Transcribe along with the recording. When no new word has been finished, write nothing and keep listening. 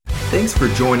Thanks for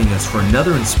joining us for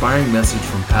another inspiring message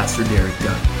from Pastor Derek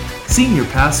Dunn, Senior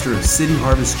Pastor of City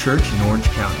Harvest Church in Orange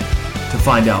County. To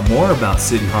find out more about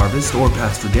City Harvest or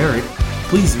Pastor Derek,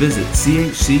 please visit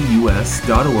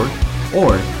chcus.org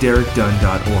or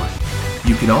derekdunn.org.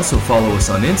 You can also follow us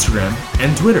on Instagram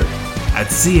and Twitter at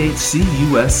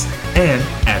CHCUS and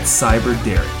at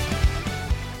CyberDerek.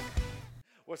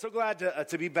 We're so glad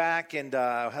to be back, and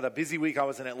had a busy week. I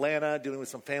was in Atlanta dealing with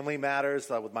some family matters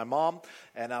with my mom,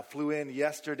 and I flew in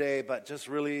yesterday, but just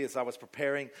really as I was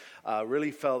preparing,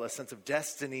 really felt a sense of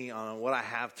destiny on what I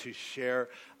have to share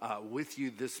with you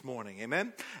this morning.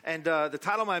 Amen? And the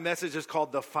title of my message is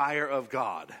called The Fire of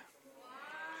God.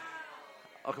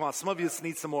 Oh, come on, some of you just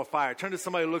need some more fire. Turn to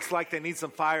somebody who looks like they need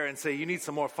some fire and say, you need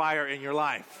some more fire in your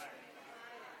life.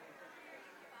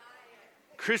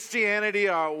 Christianity,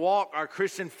 our walk, our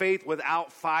Christian faith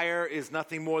without fire is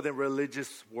nothing more than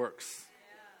religious works.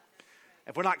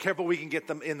 If we're not careful, we can get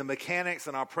them in the mechanics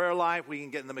in our prayer life. We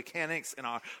can get in the mechanics in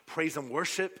our praise and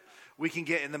worship. We can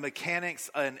get in the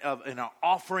mechanics in our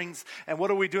offerings. And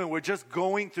what are we doing? We're just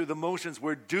going through the motions.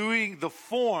 We're doing the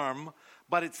form,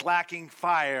 but it's lacking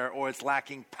fire or it's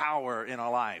lacking power in our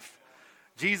life.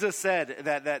 Jesus said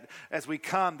that as we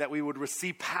come, that we would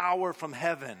receive power from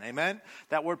heaven. Amen?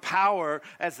 That word power,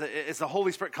 as the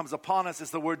Holy Spirit comes upon us,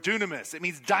 is the word dunamis. It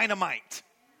means dynamite.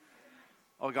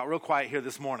 Oh, it got real quiet here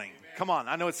this morning. Come on,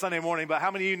 I know it's Sunday morning, but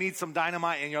how many of you need some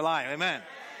dynamite in your life? Amen?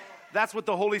 That's what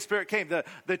the Holy Spirit came.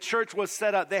 The church was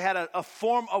set up. They had a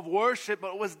form of worship,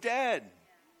 but it was dead.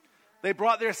 They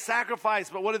brought their sacrifice,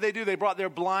 but what did they do? They brought their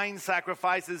blind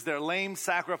sacrifices, their lame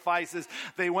sacrifices.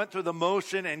 They went through the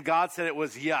motion, and God said it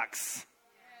was yucks.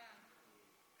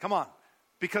 Come on.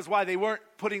 Because why? They weren't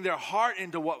putting their heart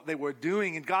into what they were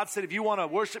doing. And God said, if you want to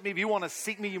worship me, if you want to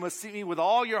seek me, you must seek me with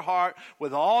all your heart,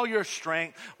 with all your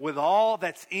strength, with all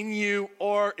that's in you,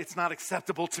 or it's not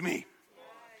acceptable to me.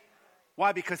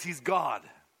 Why? Because he's God.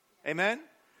 Amen?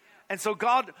 And so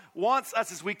God wants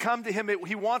us, as we come to him,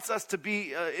 he wants us to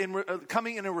be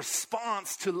coming in a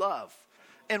response to love,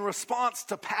 in response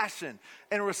to passion,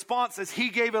 in response as he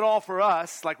gave it all for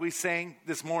us, like we sang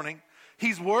this morning.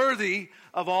 He's worthy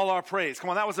of all our praise. Come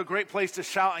on, that was a great place to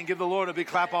shout and give the Lord a big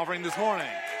clap offering this morning.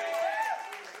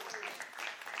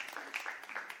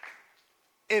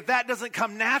 If that doesn't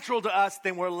come natural to us,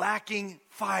 then we're lacking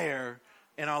fire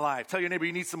in our life. Tell your neighbor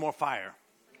you need some more fire.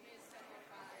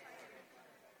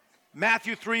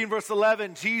 Matthew 3 and verse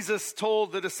 11, Jesus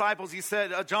told the disciples,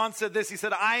 John said this, he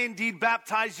said, I indeed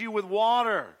baptize you with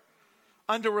water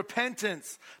unto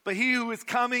repentance, but he who is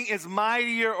coming is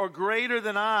mightier or greater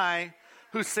than I,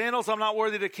 whose sandals I'm not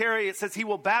worthy to carry. It says he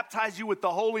will baptize you with the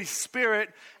Holy Spirit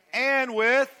and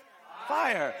with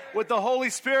fire. With the Holy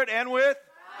Spirit and with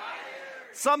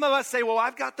fire. Some of us say, well,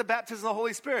 I've got the baptism of the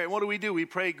Holy Spirit. And what do? We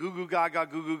pray goo goo gaga,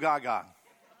 goo goo gaga.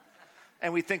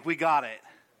 And we think we got it.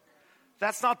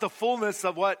 That's not the fullness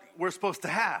of what we're supposed to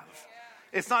have.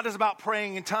 It's not just about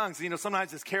praying in tongues. You know,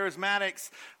 sometimes as charismatics,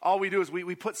 all we do is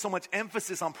we put so much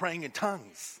emphasis on praying in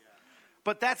tongues.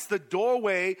 But that's the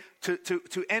doorway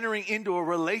to entering into a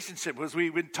relationship. As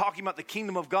we've been talking about the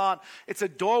kingdom of God, it's a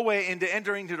doorway into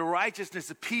entering into the righteousness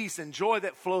of peace and joy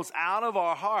that flows out of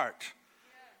our heart.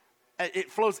 It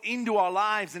flows into our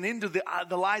lives and into the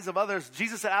lives of others.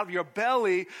 Jesus said, out of your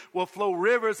belly will flow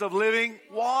rivers of living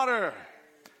water.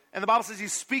 And the Bible says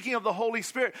he's speaking of the Holy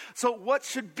Spirit. So what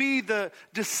should be the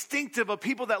distinctive of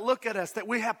people that look at us? That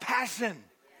we have passion.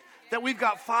 That we've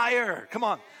got fire. Come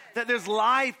on. That there's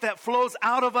life that flows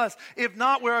out of us. If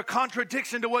not, we're a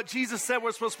contradiction to what Jesus said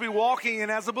we're supposed to be walking in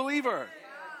as a believer.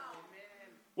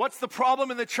 What's the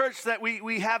problem in the church that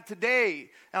we have today?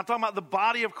 And I'm talking about the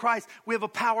body of Christ. We have a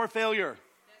power failure.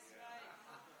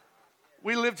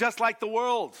 We live just like the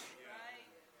world.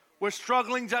 We're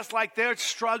struggling just like they're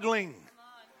struggling.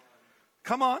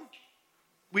 Come on.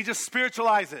 We just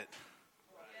spiritualize it.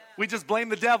 We just blame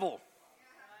the devil.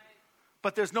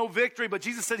 But there's no victory. But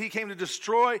Jesus said he came to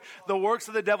destroy the works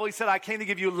of the devil. He said, I came to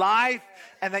give you life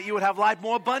and that you would have life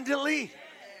more abundantly.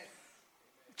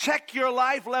 Check your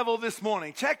life level this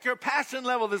morning. Check your passion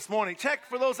level this morning. Check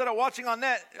for those that are watching on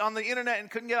the internet and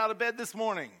couldn't get out of bed this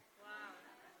morning.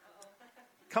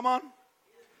 Come on.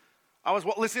 I was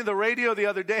listening to the radio the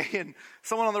other day, and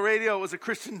someone on the radio, it was a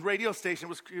Christian radio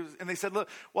station, and they said, look,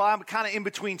 well, I'm kind of in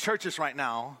between churches right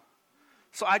now,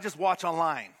 so I just watch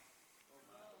online.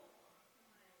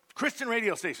 Christian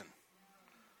radio station.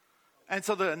 And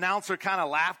so the announcer kind of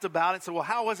laughed about it. So, well,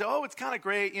 how was it? Oh, it's kind of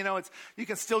great. You know, you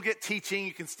can still get teaching.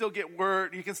 You can still get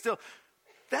word.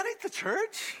 That ain't the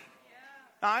church.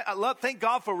 I thank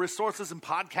God for resources and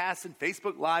podcasts and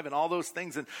Facebook Live and all those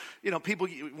things. And, you know, people,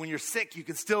 when you're sick, you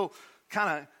can still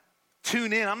kind of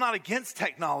tune in. I'm not against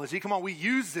technology. Come on, we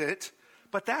use it,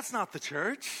 but that's not the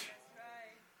church.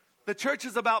 The church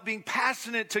is about being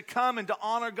passionate to come and to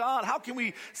honor God. How can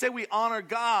we say we honor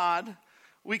God?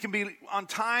 We can be on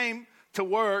time to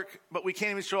work, but we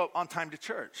can't even show up on time to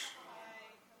church.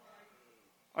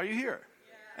 Are you here?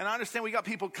 And I understand we got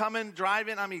people coming,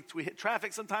 driving. I mean, we hit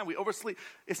traffic sometimes. We oversleep.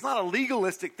 It's not a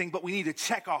legalistic thing, but we need to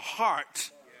check our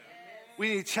heart. We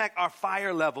need to check our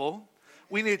fire level.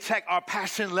 We need to check our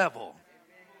passion level.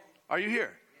 Are you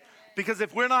here? Because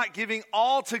if we're not giving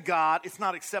all to God, it's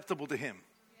not acceptable to Him.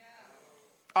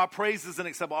 Our praise isn't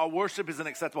acceptable. Our worship isn't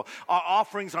acceptable. Our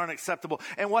offerings aren't acceptable.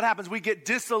 And what happens? We get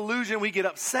disillusioned. We get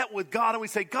upset with God and we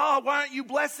say, God, why aren't you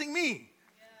blessing me?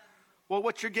 Yeah. Well,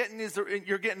 what you're getting is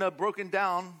you're getting a broken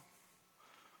down,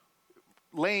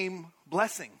 lame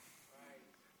blessing.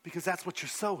 Because that's what you're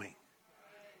sowing.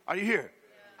 Are you here?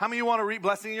 How many of you want to reap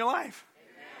blessing in your life?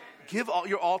 Amen. Give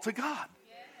your all to God.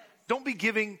 Yes. Don't be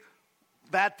giving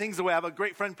bad things away. I have a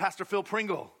great friend, Pastor Phil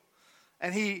Pringle.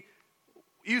 And he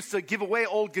used to give away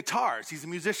old guitars. He's a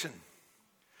musician.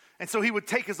 And so he would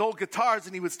take his old guitars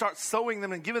and he would start sewing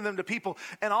them and giving them to people.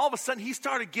 And all of a sudden he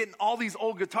started getting all these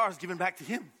old guitars given back to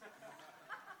him.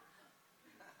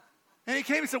 And he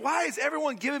came and said, why is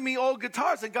everyone giving me old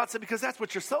guitars? And God said, because that's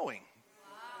what you're sowing.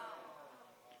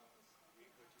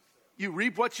 You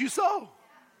reap what you sow.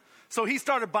 So he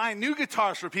started buying new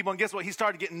guitars for people. And guess what? He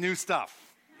started getting new stuff.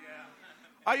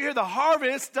 Are you here? The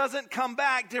harvest doesn't come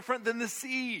back different than the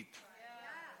seed.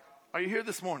 Are you here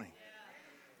this morning?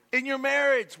 In your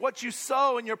marriage, what you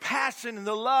sow and your passion and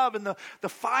the love and the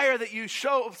fire that you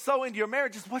sow into your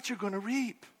marriage is what you're going to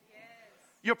reap. Yes.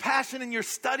 Your passion in your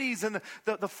studies and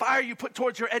the fire you put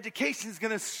towards your education is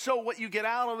going to show what you get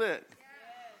out of it. Yes.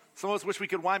 Some of us wish we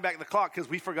could wind back the clock because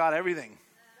we forgot everything.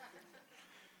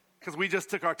 Because we just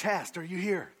took our test. Are you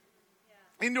here?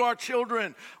 Yeah. Into our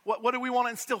children, what do we want to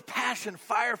instill? Passion,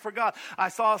 fire for God. I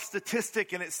saw a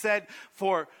statistic and it said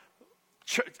for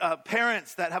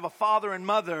parents that have a father and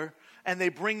mother and they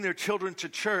bring their children to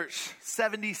church,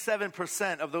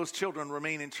 77% of those children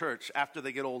remain in church after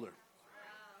they get older.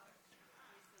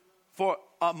 For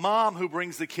a mom who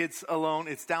brings the kids alone,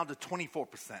 it's down to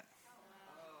 24%.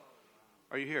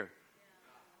 Are you here?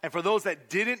 And for those that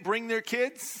didn't bring their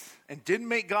kids and didn't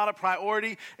make God a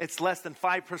priority, it's less than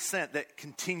 5% that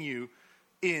continue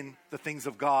in the things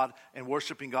of God and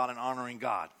worshiping God and honoring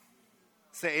God.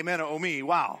 Say amen or oh me.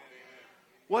 Wow.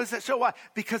 What does that show? Why?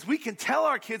 Because we can tell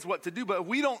our kids what to do, but if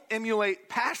we don't emulate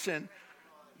passion,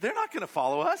 they're not going to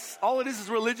follow us. All it is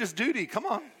religious duty. Come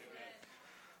on.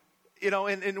 You know,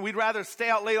 and we'd rather stay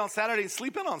out late on Saturday and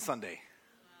sleep in on Sunday.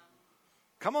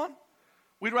 Come on.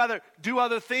 We'd rather do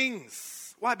other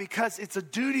things. Why? Because it's a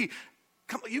duty.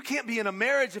 Come on, you can't be in a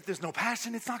marriage if there's no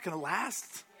passion. It's not going to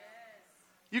last.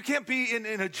 You can't be in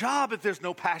a job if there's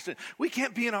no passion. We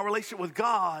can't be in our relationship with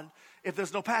God if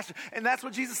there's no passion. And that's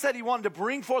what Jesus said. He wanted to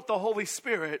bring forth the Holy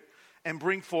Spirit and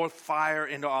bring forth fire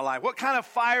into our life. What kind of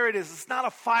fire it is? It's not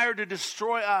a fire to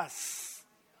destroy us.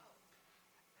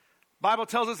 Bible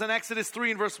tells us in Exodus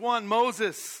 3 and verse 1,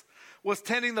 Moses was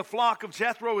tending the flock of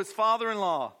Jethro, his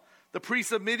father-in-law, the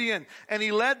priest of Midian, and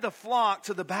he led the flock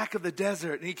to the back of the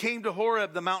desert. And he came to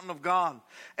Horeb, the mountain of God.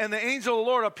 And the angel of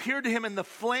the Lord appeared to him in the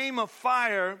flame of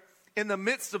fire in the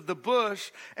midst of the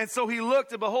bush. And so he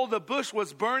looked, and behold, the bush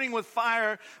was burning with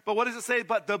fire. But what does it say?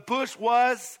 But the bush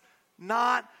was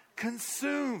not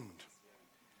consumed.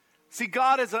 See,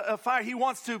 God is a fire. He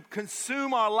wants to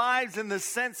consume our lives in the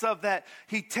sense of that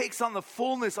He takes on the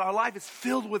fullness. Our life is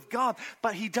filled with God,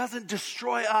 but He doesn't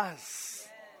destroy us.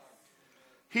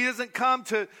 He doesn't come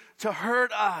to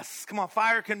hurt us. Come on,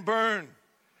 fire can burn.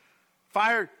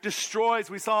 Fire destroys.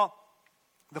 We saw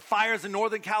the fires in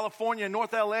Northern California,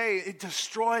 North LA, it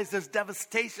destroys. There's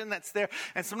devastation that's there.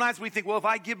 And sometimes we think, well, if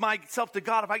I give myself to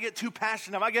God, if I get too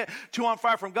passionate, if I get too on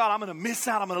fire from God, I'm going to miss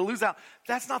out. I'm going to lose out.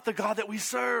 That's not the God that we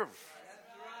serve.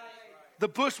 The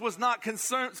bush was not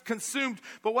consumed.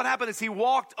 But what happened is he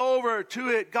walked over to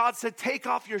it. God said, take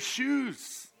off your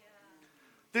shoes.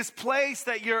 This place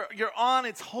that you're on,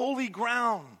 it's holy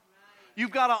ground.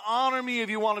 You've got to honor me if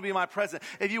you want to be my present.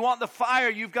 If you want the fire,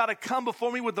 you've got to come before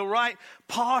me with the right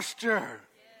posture.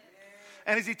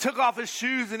 And as he took off his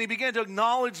shoes and he began to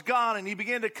acknowledge God and he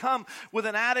began to come with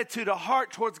an attitude, a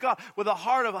heart towards God, with a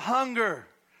heart of hunger,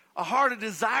 a heart of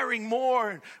desiring more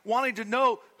and wanting to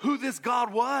know who this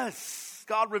God was.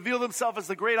 God revealed himself as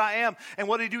the great I am. And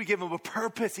what did he do? He gave him a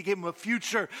purpose. He gave him a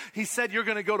future. He said, you're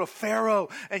going to go to Pharaoh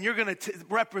and you're going to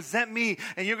represent me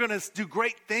and you're going to do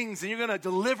great things and you're going to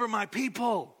deliver my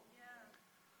people.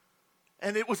 Yeah.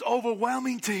 And it was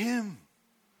overwhelming to him.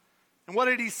 And what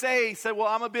did he say? He said, well,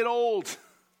 I'm a bit old.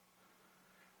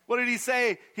 What did he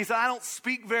say? He said, I don't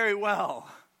speak very well.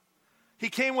 He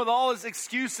came with all his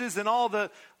excuses and all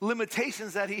the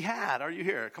limitations that he had. Are you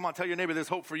here? Come on, tell your neighbor there's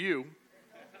hope for you.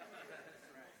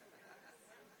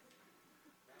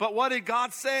 But what did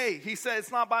God say? He said, it's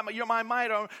not by my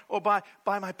might or by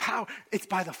my power. It's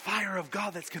by the fire of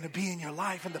God that's going to be in your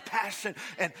life and the passion.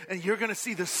 And you're going to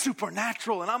see the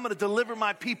supernatural. And I'm going to deliver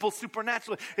my people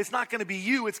supernaturally. It's not going to be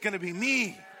you. It's going to be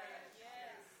me.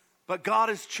 But God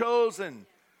has chosen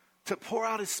to pour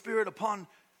out his Spirit upon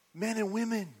men and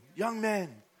women, young men,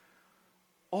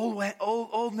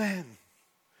 old men.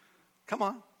 Come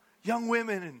on. Young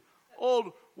women and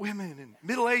old women and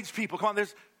middle-aged people. Come on,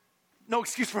 there's no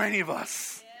excuse for any of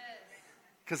us.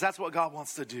 Because that's what God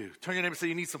wants to do. Turn your neighbor and say,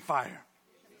 you need some fire.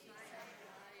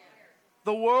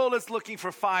 The world is looking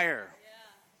for fire.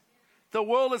 The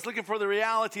world is looking for the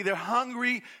reality. They're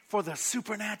hungry for the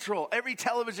supernatural. Every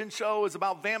television show is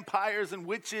about vampires and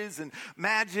witches and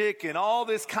magic and all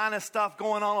this kind of stuff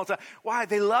going on all the time. Why?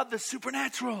 They love the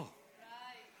supernatural.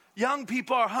 Young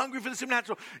people are hungry for the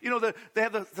supernatural. You know, they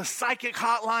have the psychic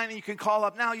hotline and you can call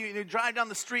up now. You drive down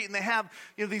the street and they have,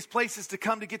 you know, these places to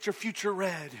come to get your future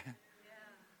read.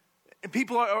 And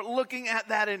people are looking at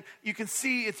that and you can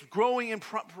see it's growing in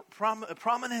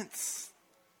prominence.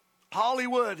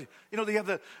 Hollywood, you know, they have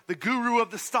the guru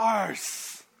of the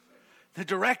stars. They're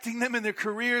directing them in their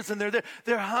careers and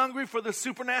they're hungry for the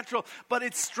supernatural. But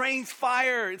it's strange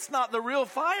fire. It's not the real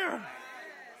fire.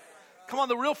 Come on,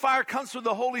 the real fire comes from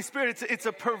the Holy Spirit. It's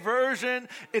a perversion.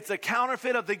 It's a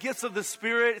counterfeit of the gifts of the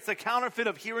Spirit. It's a counterfeit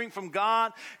of hearing from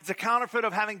God. It's a counterfeit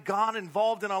of having God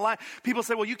involved in our life. People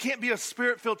say, well, you can't be a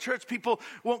Spirit-filled church. People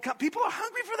won't come. People are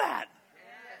hungry for that.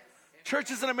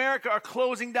 Churches in America are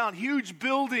closing down huge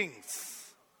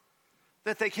buildings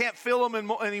that they can't fill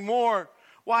them anymore.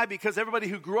 Why? Because everybody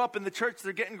who grew up in the church,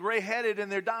 they're getting gray-headed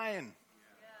and they're dying.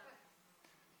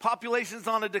 Population's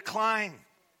on a decline.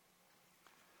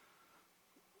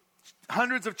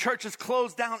 Hundreds of churches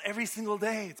close down every single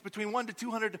day. It's between 100 to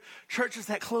 200 churches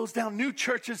that close down. New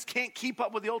churches can't keep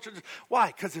up with the old churches. Why?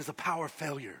 Because there's a power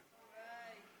failure.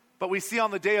 But we see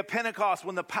on the day of Pentecost,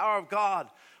 when the power of God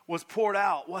was poured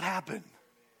out, what happened?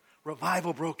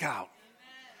 Revival broke out.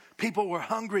 People were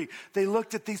hungry. They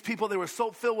looked at these people. They were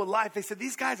so filled with life. They said,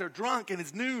 these guys are drunk and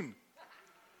it's noon.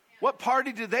 What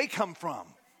party did they come from?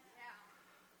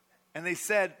 And they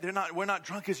said, we're not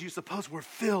drunk as you suppose. We're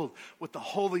filled with the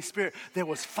Holy Spirit. There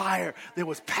was fire. There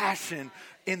was passion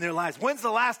in their lives. When's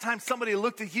the last time somebody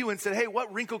looked at you and said, hey,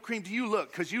 what wrinkle cream do you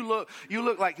look? Because you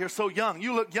look like you're so young.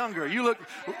 You look younger. You look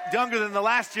younger than the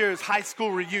last year's high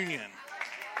school reunion.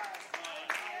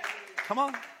 Come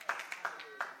on.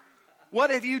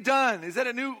 What have you done? Is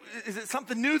it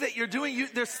something new that you're doing?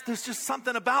 There's just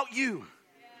something about you.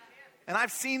 And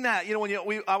I've seen that. You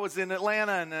know, I was in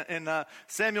Atlanta and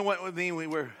Samuel went with me and we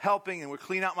were helping and we're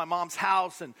cleaning out my mom's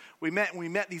house and we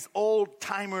met these old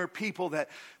timer people that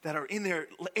are in their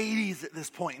 80s at this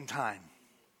point in time.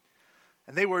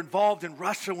 And they were involved in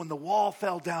Russia when the wall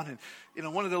fell down and, you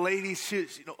know, one of the ladies,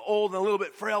 she's old and a little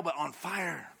bit frail but on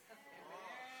fire.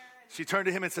 She turned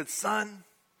to him and said, son,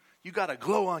 you got a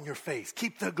glow on your face.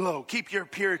 Keep the glow. Keep your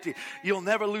purity. You'll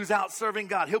never lose out serving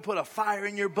God. He'll put a fire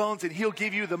in your bones and he'll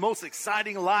give you the most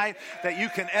exciting life that you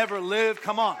can ever live.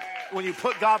 Come on. When you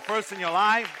put God first in your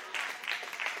life,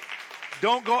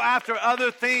 don't go after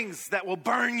other things that will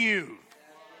burn you,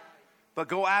 but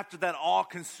go after that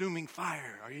all-consuming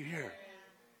fire. Are you here?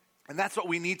 And that's what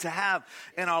we need to have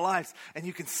in our lives. And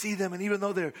you can see them, and even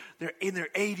though they're in their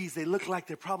 80s, they look like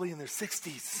they're probably in their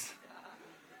 60s.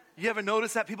 You ever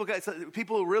notice that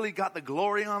people really got the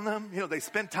glory on them? You know, they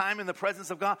spend time in the presence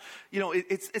of God. You know,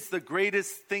 it's the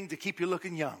greatest thing to keep you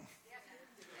looking young.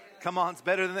 Come on, it's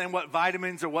better than what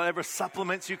vitamins or whatever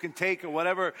supplements you can take or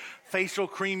whatever facial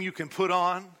cream you can put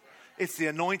on. It's the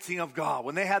anointing of God.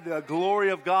 When they had the glory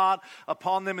of God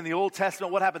upon them in the Old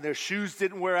Testament, what happened? Their shoes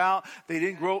didn't wear out. They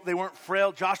didn't grow. They weren't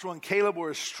frail. Joshua and Caleb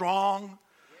were as strong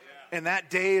in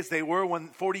that day as they were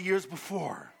 40 years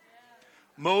before.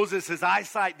 Moses, his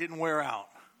eyesight didn't wear out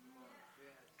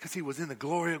because he was in the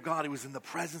glory of God. He was in the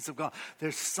presence of God.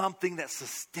 There's something that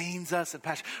sustains us and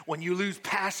passion. When you lose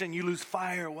passion, you lose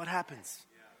fire. What happens?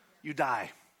 You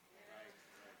die.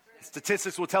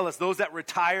 Statistics will tell us those that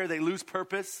retire, they lose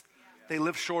purpose. They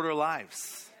live shorter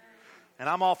lives. And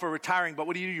I'm all for retiring, but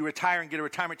what do? You retire and get a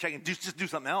retirement check and just do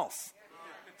something else.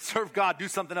 Serve God, do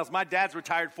something else. My dad's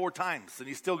retired 4 times and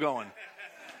he's still going.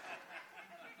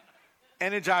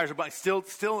 Energizer, but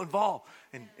still involved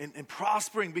in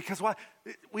prospering, because why?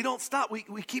 We don't stop. We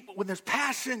keep, when there's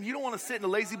passion, you don't want to sit in a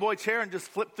lazy boy chair and just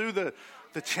flip through the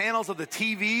channels of the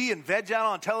TV and veg out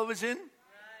on television.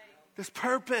 There's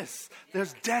purpose.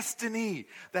 There's destiny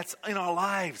that's in our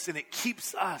lives, and it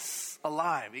keeps us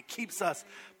alive. It keeps us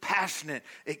passionate.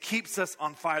 It keeps us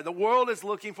on fire. The world is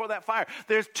looking for that fire.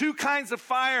 There's two kinds of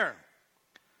fire.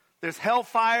 There's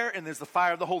hellfire, and there's the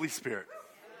fire of the Holy Spirit.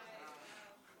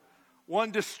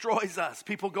 One destroys us.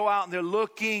 People go out and they're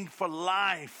looking for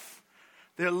life.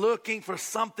 They're looking for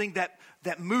something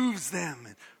that moves them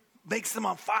and makes them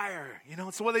on fire. You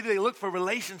know, so what do? They look for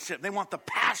relationship. They want the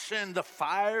passion, the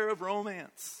fire of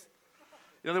romance.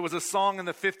 You know, there was a song in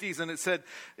the 50s and it said,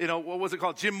 you know, what was it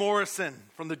called? Jim Morrison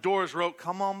from The Doors wrote,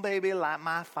 "Come on, baby, light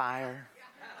my fire."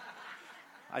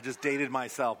 I just dated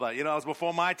myself, but you know, it was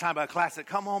before my time, but a classic.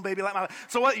 Come on, baby, light my fire.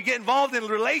 So what? You get involved in a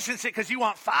relationship because you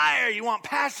want fire, you want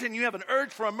passion, you have an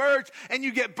urge for a merge, and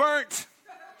you get burnt.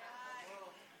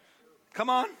 Come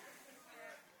on.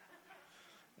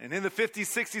 And in the 50s,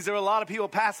 60s, there were a lot of people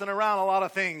passing around a lot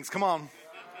of things. Come on.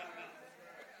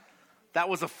 That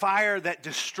was a fire that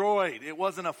destroyed. It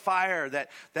wasn't a fire that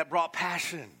brought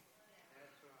passion.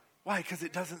 Why? Because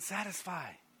it doesn't satisfy.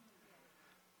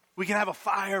 We can have a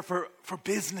fire for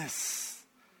business.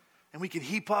 And we can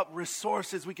heap up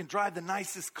resources. We can drive the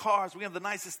nicest cars. We can have the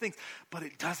nicest things. But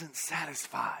it doesn't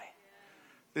satisfy.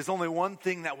 There's only one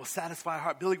thing that will satisfy our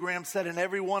heart. Billy Graham said, in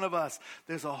every one of us,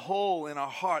 there's a hole in our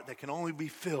heart that can only be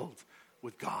filled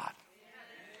with God.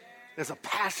 There's a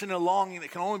passion and longing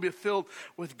that can only be filled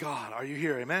with God. Are you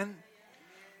here? Amen?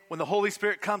 When the Holy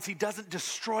Spirit comes, He doesn't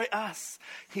destroy us.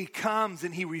 He comes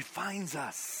and He refines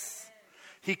us.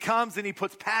 He comes and He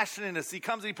puts passion in us. He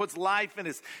comes and He puts life in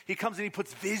us. He comes and He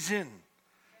puts vision.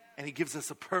 And He gives us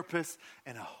a purpose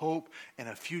and a hope and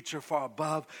a future far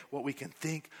above what we can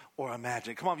think or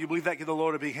imagine. Come on, if you believe that, give the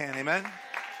Lord a big hand. Amen?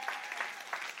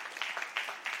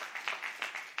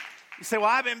 You say, well,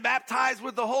 I've been baptized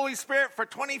with the Holy Spirit for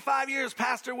 25 years,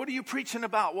 Pastor. What are you preaching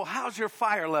about? Well, how's your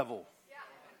fire level?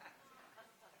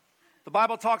 The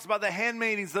Bible talks about the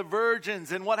handmaidens, the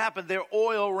virgins, and what happened? Their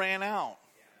oil ran out.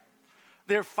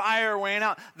 Their fire ran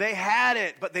out. They had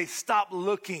it, but they stopped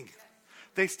looking.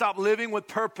 They stopped living with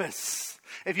purpose.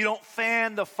 If you don't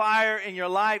fan the fire in your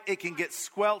life, it can get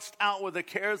squelched out with the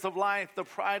cares of life, the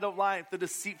pride of life, the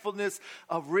deceitfulness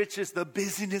of riches, the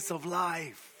busyness of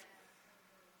life.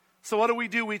 So what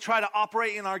do? We try to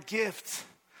operate in our gift.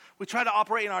 We try to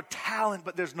operate in our talent,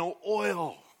 but there's no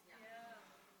oil.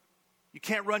 You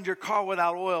can't run your car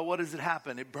without oil. What does it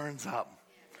happen? It burns up.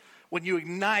 When you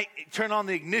ignite, turn on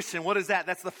the ignition, what is that?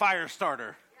 That's the fire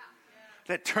starter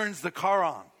that turns the car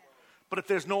on. But if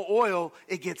there's no oil,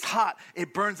 it gets hot.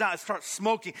 It burns out. It starts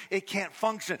smoking. It can't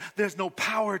function. There's no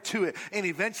power to it. And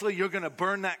eventually you're going to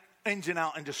burn that engine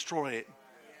out and destroy it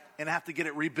and have to get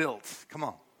it rebuilt. Come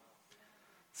on.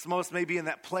 Some of us may be in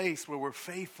that place where we're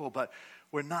faithful, but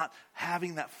we're not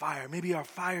having that fire. Maybe our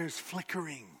fire is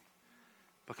flickering.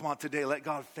 But come on, today, let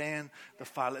God fan the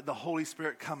fire. Let the Holy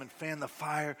Spirit come and fan the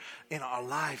fire in our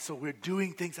life. So we're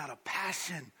doing things out of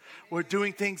passion. We're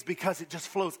doing things because it just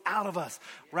flows out of us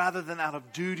rather than out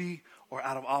of duty or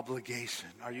out of obligation.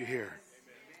 Are you here?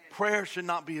 Prayer should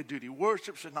not be a duty.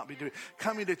 Worship should not be a duty.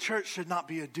 Coming to church should not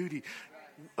be a duty.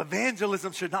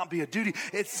 Evangelism should not be a duty.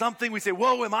 It's something we say,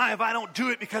 woe am I if I don't do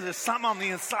it, because there's something on the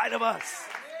inside of us.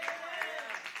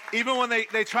 Even when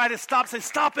they try to say,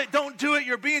 stop it, don't do it,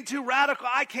 you're being too radical.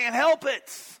 I can't help it.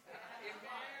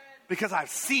 Because I've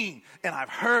seen and I've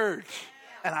heard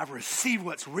and I've received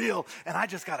what's real, and I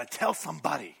just got to tell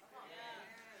somebody.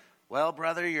 Well,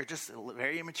 brother, you're just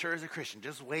very immature as a Christian.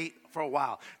 Just wait for a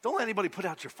while. Don't let anybody put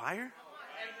out your fire.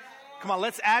 Come on,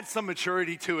 let's add some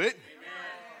maturity to it.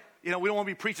 You know, we don't want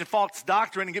to be preaching false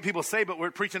doctrine and get people saved, but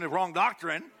we're preaching the wrong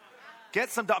doctrine. Get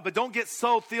some, but don't get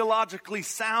so theologically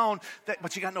sound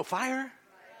but you got no fire.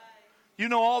 You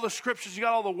know all the scriptures, you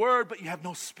got all the word, but you have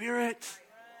no spirit.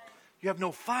 You have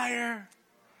no fire.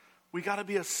 We got to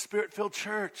be a spirit-filled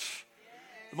church.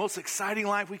 The most exciting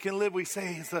life we can live, we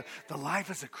say, is the life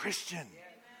as a Christian.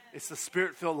 It's the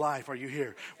spirit-filled life. Are you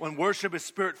here? When worship is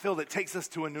spirit-filled, it takes us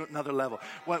to another level.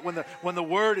 When the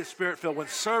word is spirit-filled, when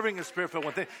serving is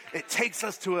spirit-filled, it takes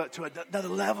us to another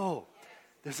level.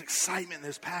 There's excitement,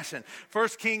 there's passion. 1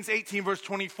 Kings 18, verse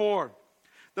 24.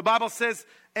 The Bible says,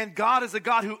 and God is a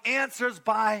God who answers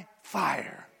by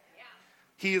fire.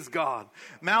 He is God.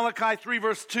 Malachi 3,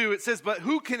 verse 2, it says, but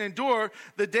who can endure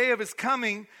the day of his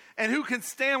coming, and who can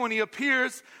stand when he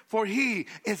appears? For he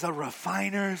is a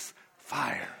refiner's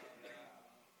fire.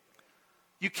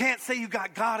 You can't say you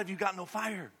got God if you got no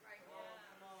fire.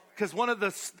 Because one of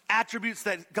the attributes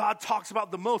that God talks about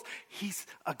the most, he's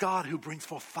a God who brings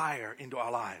forth fire into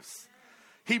our lives.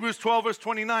 Hebrews 12, verse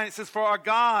 29, it says, for our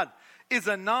God is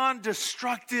a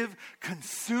non-destructive,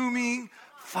 consuming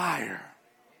fire.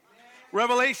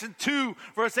 Revelation 2,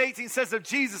 verse 18 says of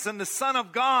Jesus and the Son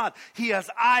of God, he has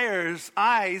eyes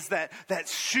that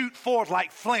shoot forth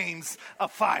like flames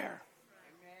of fire.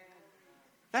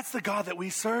 That's the God that we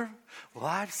serve. Well,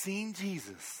 I've seen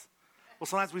Jesus. Well,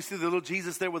 sometimes we see the little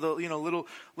Jesus there with a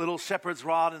little shepherd's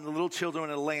rod and the little children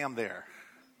and a lamb there.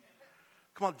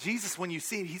 Come on, Jesus, when you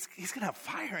see him, he's going to have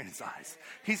fire in his eyes.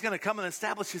 He's going to come and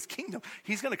establish his kingdom.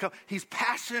 He's going to come. He's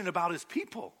passionate about his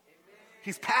people.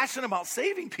 He's passionate about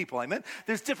saving people, amen?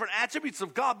 There's different attributes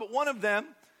of God, but one of them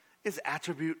is the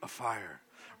attribute of fire.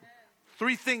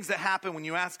 3 things that happen when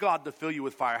you ask God to fill you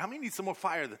with fire. How many need some more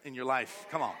fire in your life?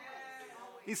 Come on.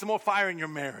 You need some more fire in your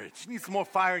marriage. You need some more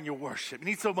fire in your worship. You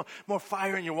need some more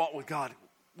fire in your walk with God.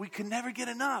 We can never get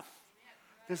enough.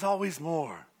 There's always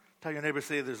more. Tell your neighbor,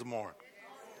 say there's more.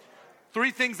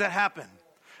 3 things that happen.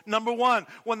 Number 1,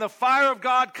 when the fire of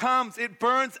God comes, it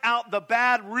burns out the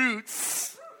bad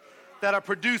roots that are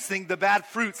producing the bad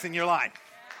fruits in your life.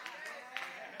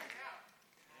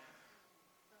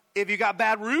 If you got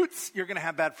bad roots, you're going to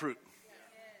have bad fruit.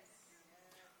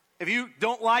 If you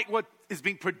don't like what is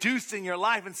being produced in your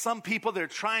life, and some people, they're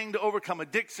trying to overcome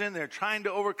addiction, they're trying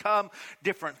to overcome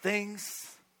different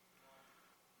things.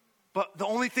 But the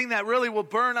only thing that really will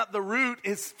burn up the root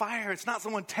is fire. It's not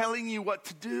someone telling you what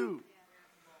to do.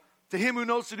 To him who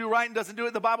knows to do right and doesn't do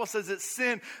it, the Bible says it's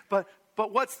sin. But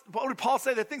what did Paul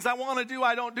say? The things I want to do,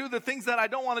 I don't do. The things that I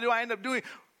don't want to do, I end up doing.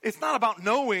 It's not about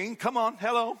knowing. Come on,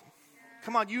 hello.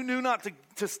 Come on, you knew not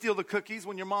to steal the cookies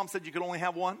when your mom said you could only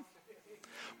have one.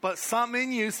 But something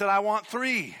in you said, I want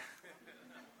 3.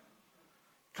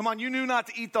 Come on, you knew not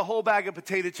to eat the whole bag of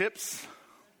potato chips.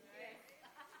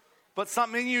 But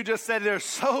something in you just said, they're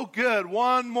so good,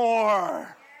 one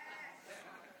more.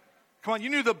 Come on, you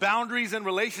knew the boundaries in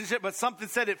relationship, but something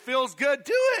said it feels good,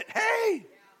 do it, hey.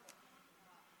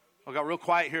 I got real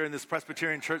quiet here in this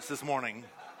Presbyterian church this morning.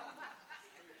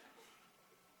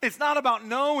 It's not about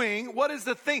knowing. What is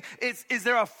the thing? Is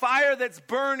there a fire that's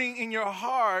burning in your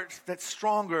heart that's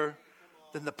stronger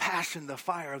than the passion, the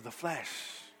fire of the flesh?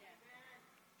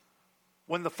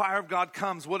 When the fire of God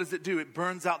comes, what does it do? It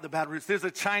burns out the bad roots. There's a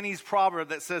Chinese proverb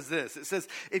that says this. It says,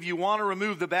 if you want to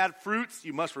remove the bad fruits,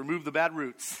 you must remove the bad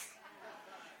roots.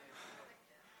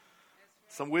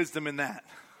 Some wisdom in that.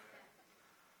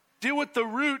 Deal with the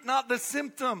root, not the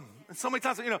symptom. And so many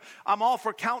times, I'm all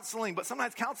for counseling, but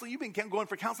sometimes counseling, you've been going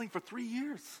for counseling for 3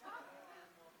 years.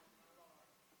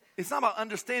 It's not about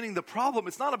understanding the problem.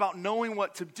 It's not about knowing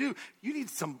what to do. You need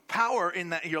some power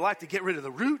in your life to get rid of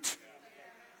the root.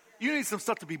 You need some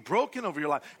stuff to be broken over your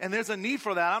life. And there's a need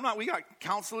for that. We got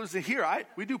counselors in here.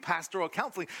 We do pastoral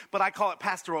counseling, but I call it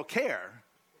pastoral care.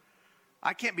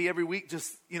 I can't be every week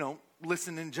just,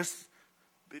 listening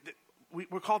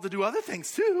we're called to do other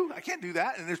things too. I can't do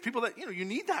that. And there's people that, you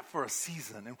need that for a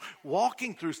season and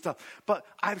walking through stuff. But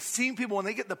I've seen people when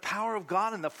they get the power of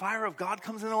God and the fire of God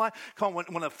comes in their life. Come on,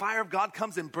 when the fire of God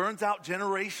comes and burns out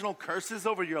generational curses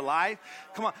over your life.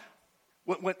 Come on,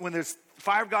 when there's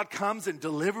fire of God comes and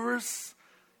delivers.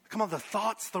 Come on,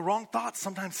 the wrong thoughts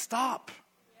sometimes stop.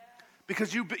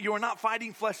 Because you are not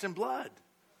fighting flesh and blood.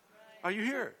 Are you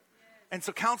here? And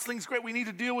so counseling's great. We need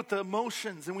to deal with the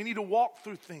emotions and we need to walk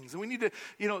through things and we need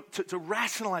to, to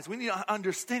rationalize. We need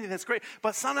understanding. That's great.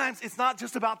 But sometimes it's not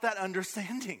just about that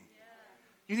understanding.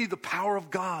 You need the power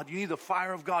of God. You need the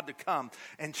fire of God to come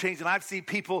and change. And I've seen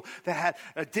people that had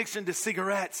addiction to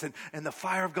cigarettes and the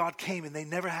fire of God came and they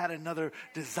never had another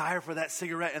desire for that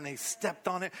cigarette and they stepped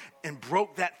on it and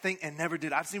broke that thing and never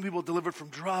did. I've seen people delivered from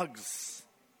drugs.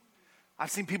 I've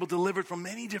seen people delivered from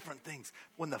many different things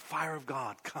when the fire of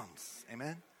God comes.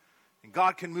 Amen? And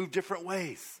God can move different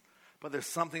ways. But there's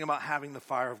something about having the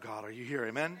fire of God. Are you here?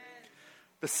 Amen? Amen.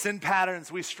 The sin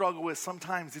patterns we struggle with,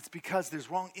 sometimes it's because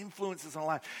there's wrong influences in our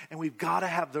life. And we've got to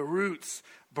have the roots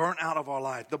burnt out of our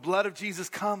life. The blood of Jesus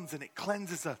comes and it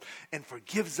cleanses us and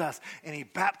forgives us. And he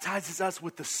baptizes us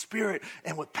with the Spirit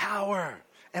and with power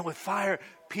and with fire.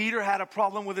 Peter had a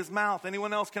problem with his mouth.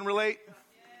 Anyone else can relate?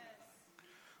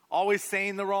 Always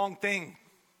saying the wrong thing.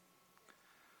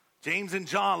 James and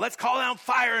John, let's call down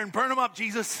fire and burn them up,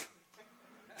 Jesus.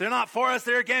 They're not for us,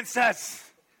 they're against us.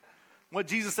 What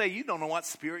did Jesus say? You don't know what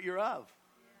spirit you're of.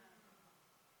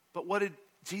 But what did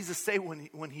Jesus say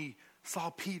when he saw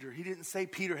Peter? He didn't say,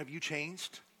 Peter, have you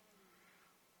changed?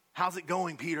 How's it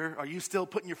going, Peter? Are you still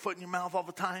putting your foot in your mouth all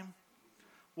the time?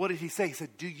 What did he say? He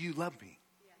said, do you love me?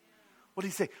 What did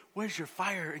he say? Where's your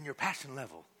fire and your passion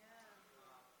level?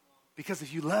 Because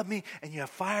if you love me and you have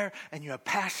fire and you have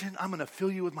passion, I'm going to fill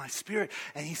you with my Spirit.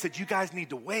 And he said, you guys need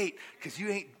to wait because you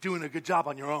ain't doing a good job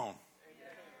on your own.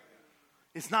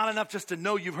 It's not enough just to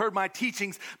know you've heard my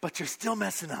teachings, but you're still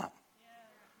messing up.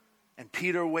 And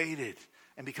Peter waited.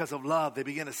 And because of love, they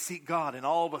began to seek God. And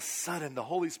all of a sudden, the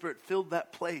Holy Spirit filled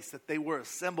that place that they were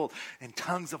assembled. And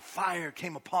tongues of fire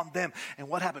came upon them. And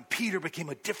what happened? Peter became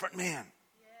a different man.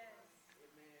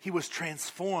 He was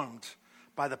transformed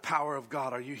by the power of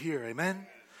God. Are you here? Amen?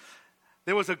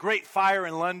 There was a great fire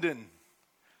in London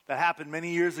that happened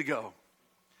many years ago.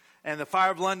 And the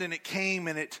fire of London, it came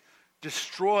and it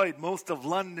destroyed most of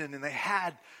London. And they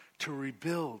had to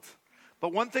rebuild.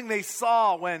 But one thing they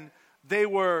saw when they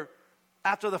were,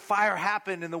 after the fire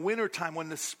happened in the wintertime, when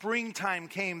the springtime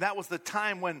came, that was the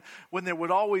time when there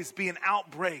would always be an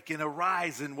outbreak and a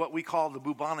rise in what we call the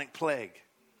bubonic plague.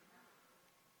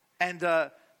 And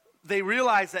they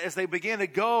realized that as they began to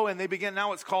go, and they began,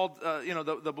 now it's called,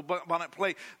 the bubonic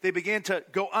plague, they began to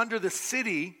go under the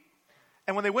city.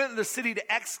 And when they went into the city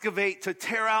to excavate, to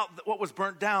tear out what was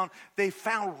burnt down, they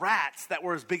found rats that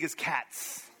were as big as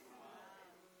cats.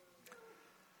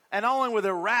 And not only were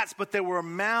there rats, but there were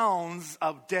mounds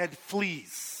of dead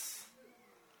fleas.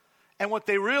 And what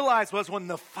they realized was when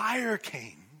the fire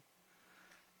came,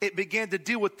 it began to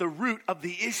deal with the root of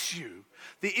the issue.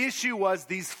 The issue was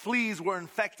these fleas were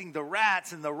infecting the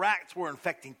rats, and the rats were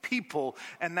infecting people,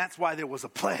 and that's why there was a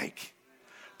plague.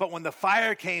 But when the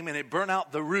fire came and it burned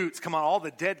out the roots, come on, all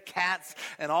the dead cats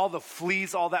and all the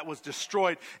fleas, all that was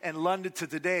destroyed. And London to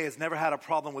today has never had a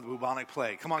problem with bubonic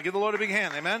plague. Come on, give the Lord a big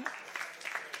hand, amen?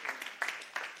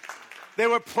 They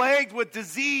were plagued with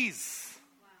disease.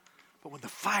 But when the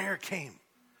fire came,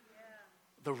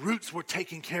 the roots were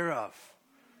taken care of.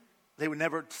 They would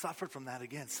never suffer from that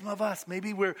again. Some of us,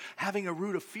 maybe we're having a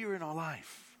root of fear in our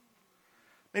life.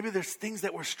 Maybe there's things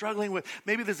that we're struggling with.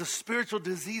 Maybe there's a spiritual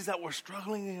disease that we're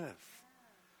struggling with.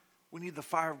 We need the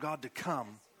fire of God to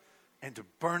come and to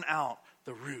burn out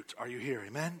the root. Are you here?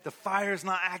 Amen? The fire is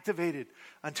not activated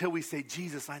until we say,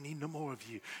 Jesus, I need no more of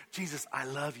you. Jesus, I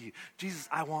love you. Jesus,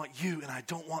 I want you, and I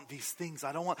don't want these things.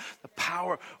 I don't want the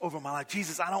power over my life.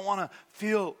 Jesus, I don't want to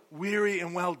feel weary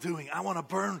and well-doing. I want to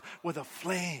burn with a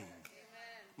flame.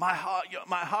 My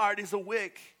heart is a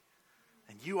wick,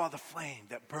 and you are the flame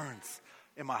that burns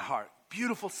in my heart.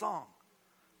 Beautiful song.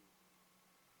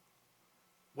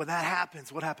 When that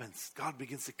happens, what happens? God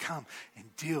begins to come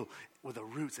and deal with the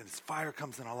roots, and as fire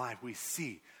comes in our life, we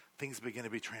see things begin to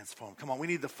be transformed. Come on, we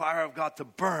need the fire of God to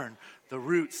burn the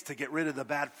roots, to get rid of the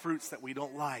bad fruits that we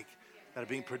don't like that are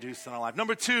being produced in our life.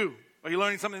 Number 2, are you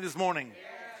learning something this morning? Yes.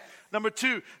 Number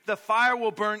 2, the fire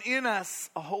will burn in us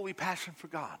a holy passion for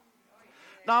God.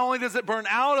 Not only does it burn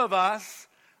out of us,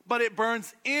 but it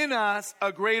burns in us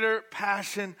a greater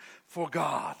passion for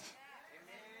God.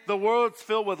 The world's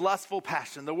filled with lustful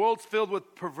passion. The world's filled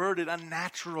with perverted,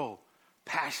 unnatural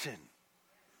passion.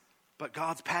 But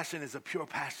God's passion is a pure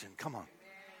passion. Come on.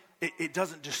 It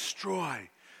doesn't destroy,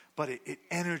 but it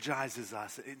energizes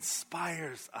us. It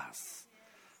inspires us.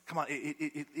 Come on.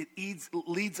 It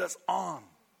leads us on.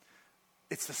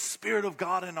 It's the Spirit of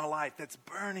God in our life that's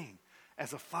burning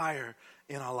as a fire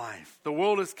in our life. The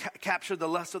world has captured the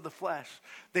lust of the flesh.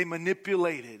 They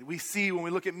manipulate it. We see when we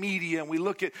look at media and we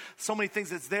look at so many things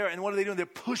that's there, and what are they doing? They're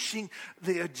pushing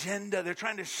the agenda. They're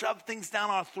trying to shove things down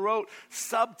our throat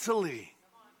subtly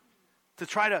to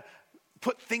try to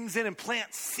put things in and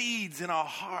plant seeds in our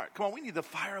heart. Come on, we need the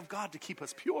fire of God to keep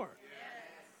us pure.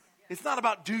 It's not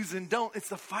about do's and don'ts. It's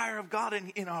the fire of God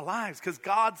in our lives, because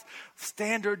God's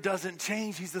standard doesn't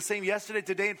change. He's the same yesterday,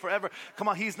 today, and forever. Come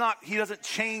on, he doesn't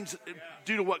change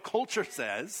due to what culture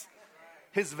says.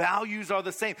 His values are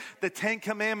the same. The 10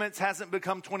 Commandments hasn't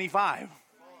become 25.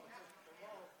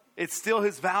 It's still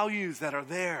his values that are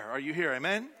there. Are you here?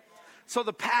 Amen? So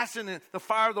the passion, the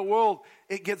fire of the world,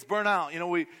 it gets burnt out. You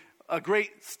know, a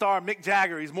great star, Mick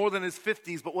Jagger, he's more than his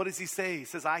 50s, but what does he say? He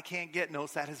says, I can't get no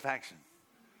satisfaction.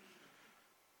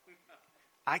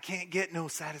 I can't get no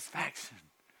satisfaction.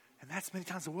 And that's many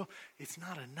times the world. It's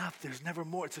not enough. There's never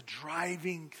more. It's a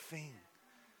driving thing.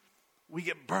 We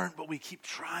get burnt, but we keep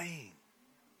trying.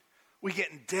 We get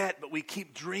in debt, but we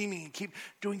keep dreaming and keep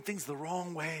doing things the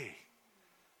wrong way.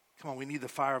 Come on, we need the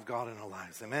fire of God in our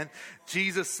lives. Amen?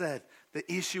 Jesus said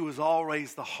the issue is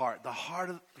always the heart. The heart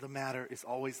of the matter is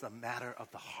always the matter of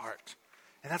the heart.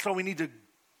 And that's why we need to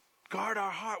guard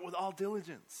our heart with all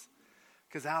diligence,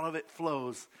 because out of it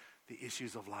flows the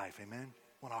issues of life. Amen?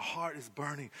 When our heart is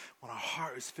burning, when our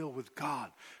heart is filled with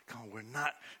God, come on, we're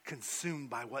not consumed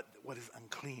by what is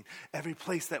unclean. Every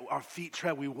place that our feet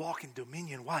tread, we walk in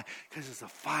dominion. Why? Because there's a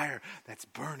fire that's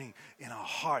burning in our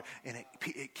heart, and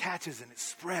it catches and it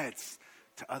spreads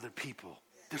to other people.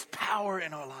 There's power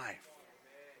in our life.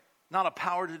 Not a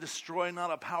power to destroy,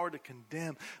 not a power to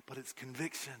condemn, but it's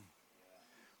conviction.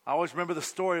 I always remember the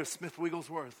story of Smith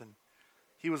Wigglesworth, and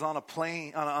he was on a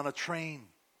plane, on a train.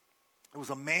 It was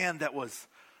a man that was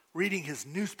reading his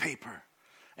newspaper,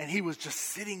 and he was just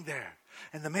sitting there.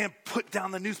 And the man put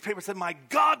down the newspaper and said, "My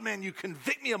God, man, you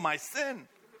convict me of my sin."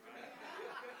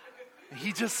 And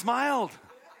he just smiled.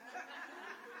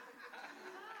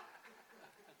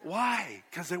 Why?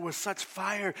 Because there was such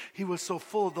fire. He was so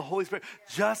full of the Holy Spirit.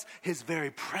 Just his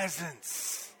very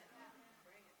presence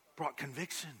brought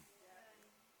conviction.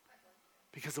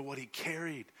 Because of what he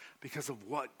carried, because of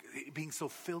being so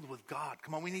filled with God.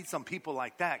 Come on, we need some people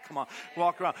like that. Come on,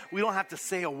 walk around. We don't have to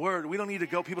say a word. We don't need to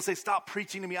go. People say, "Stop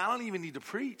preaching to me." I don't even need to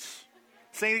preach.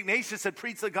 St. Ignatius said,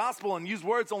 "Preach the gospel and use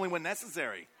words only when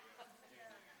necessary."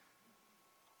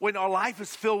 When our life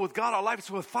is filled with God, our life is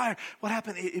filled with fire, what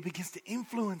happens? It begins to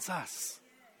influence us.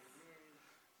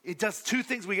 It does two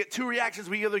things. We get two reactions.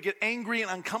 We either get angry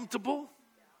and uncomfortable,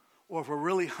 or if we're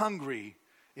really hungry,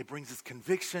 it brings us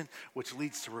conviction, which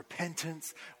leads to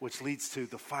repentance, which leads to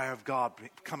the fire of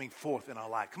God coming forth in our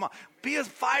life. Come on, be a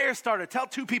fire starter. Tell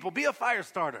two people, be a fire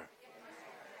starter.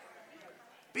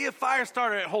 Be a fire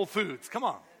starter at Whole Foods. Come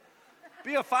on.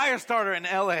 Be a fire starter in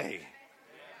LA.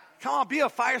 Come on, be a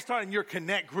fire starter in your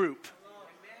Connect group.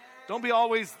 Don't be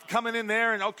always coming in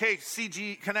there and, "Okay,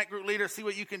 CG, Connect group leader, see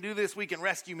what you can do this week and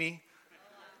rescue me.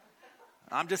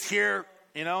 I'm just here,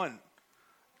 and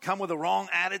come with a wrong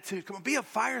attitude." Come on, be a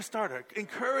fire starter.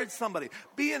 Encourage somebody.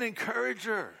 Be an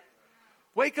encourager.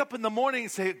 Wake up in the morning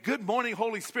and say, "Good morning,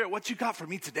 Holy Spirit. What you got for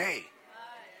me today?"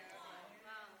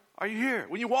 Are you here?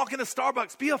 When you walk into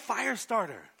Starbucks, be a fire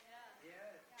starter.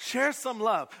 Share some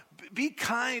love. Be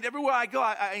kind. Everywhere I go,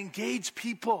 I engage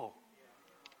people.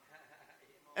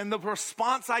 And the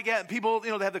response I get, people, they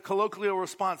have the colloquial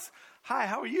response, "Hi,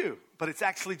 how are you?" But it's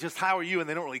actually just, "How are you?" and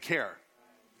they don't really care.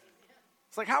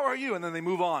 It's like, "How are you?" and then they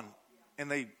move on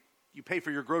and you pay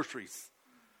for your groceries.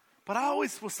 But I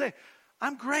always will say,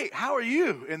 "I'm great. How are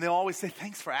you?" And they'll always say,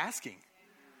 "Thanks for asking."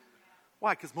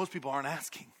 Why? Because most people aren't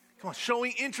asking. Come on,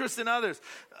 showing interest in others,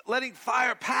 letting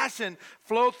fire, passion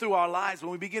flow through our lives. When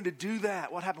we begin to do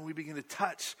that, what happens? We begin to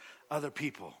touch other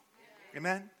people.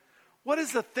 Amen? What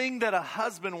is the thing that a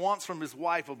husband wants from his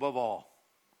wife above all?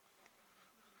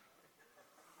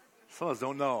 Some of us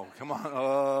don't know. Come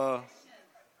on.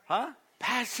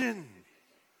 Passion.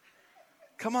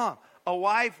 Come on.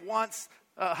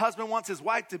 A husband wants his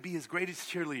wife to be his greatest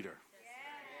cheerleader.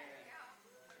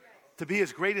 To be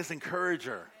his greatest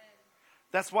encourager.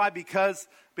 That's why, because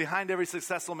behind every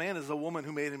successful man is a woman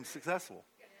who made him successful.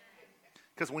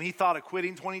 Because when he thought of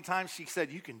quitting 20 times, she said,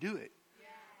 "You can do it.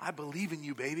 I believe in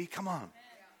you, baby. Come on."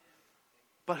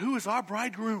 But who is our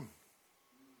bridegroom?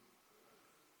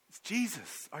 It's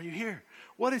Jesus. Are you here?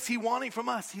 What is he wanting from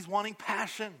us? He's wanting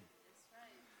passion.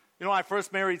 When I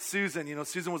first married Susan,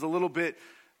 Susan was a little bit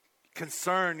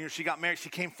concerned. She got married. She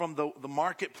came from the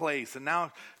marketplace, and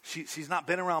now she's not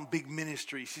been around big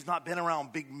ministry. She's not been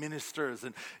around big ministers,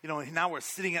 and now we're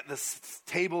sitting at this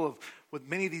table with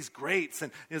many of these greats,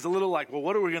 and it's a little like, well,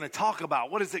 what are we going to talk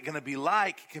about? What is it going to be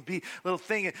like? It can be a little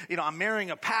thing. I'm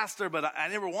marrying a pastor, but I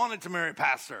never wanted to marry a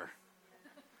pastor.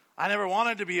 I never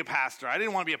wanted to be a pastor. I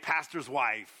didn't want to be a pastor's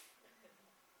wife.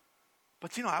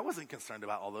 But I wasn't concerned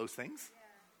about all those things.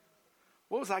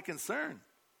 What was I concerned?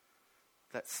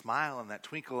 That smile and that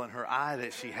twinkle in her eye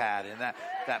that she had, and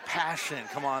that passion.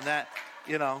 Come on,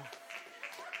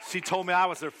 she told me I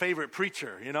was her favorite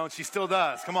preacher, and she still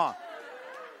does. Come on.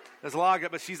 There's a lot of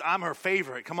it, but I'm her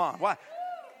favorite. Come on. Why?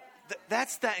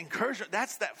 That's that encouragement.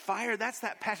 That's that fire. That's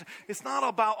that passion. It's not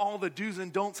about all the do's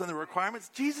and don'ts and the requirements.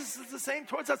 Jesus is the same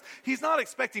towards us. He's not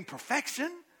expecting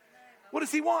perfection. What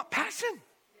does he want? Passion.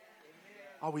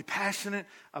 Are we passionate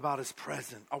about his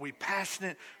presence? Are we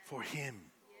passionate for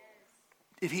him?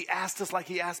 If he asked us like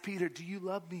he asked Peter, "Do you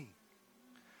love me?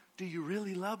 Do you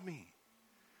really love me?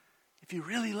 If you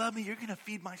really love me, you're going to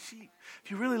feed my sheep.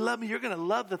 If you really love me, you're going to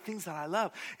love the things that I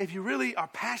love. If you really are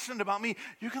passionate about me,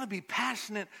 you're going to be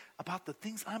passionate about the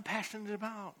things I'm passionate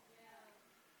about."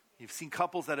 You've seen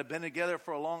couples that have been together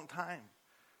for a long time.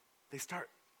 They start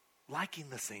liking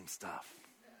the same stuff.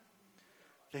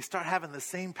 They start having the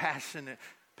same passion,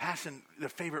 their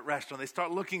favorite restaurant. They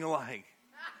start looking alike.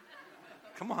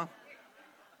 Come on.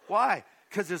 Why?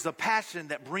 Because there's a passion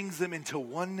that brings them into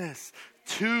oneness.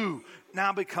 Two,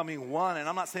 now becoming one. And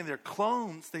I'm not saying they're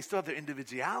clones. They still have their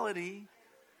individuality.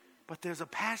 But there's a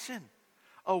passion.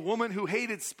 A woman who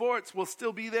hated sports will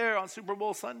still be there on Super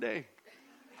Bowl Sunday.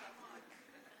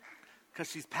 Because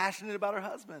she's passionate about her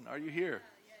husband. Are you here?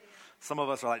 Some of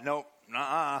us are like, "Nope,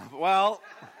 Well,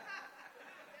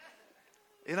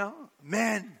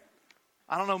 men.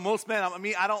 I don't know, most men,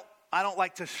 I don't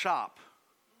like to shop.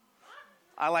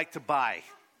 I like to buy.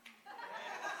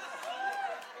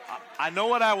 I know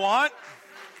what I want.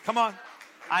 Come on.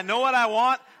 I know what I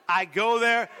want. I go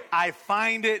there, I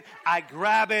find it, I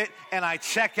grab it, and I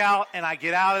check out, and I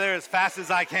get out of there as fast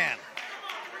as I can.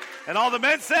 And all the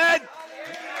men said,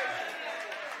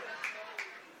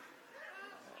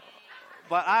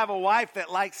 but I have a wife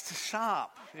that likes to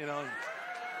shop, you know.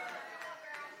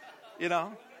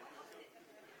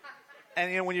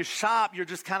 And when you shop, you're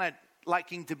just kind of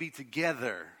liking to be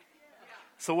together.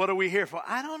 So what are we here for?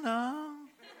 I don't know.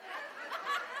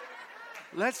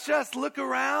 Let's just look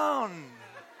around.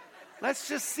 Let's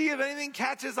just see if anything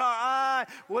catches our eye.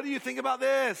 What do you think about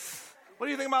this? What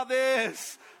do you think about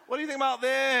this? What do you think about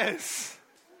this?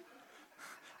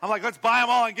 I'm like, let's buy them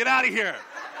all and get out of here.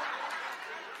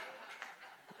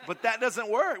 But that doesn't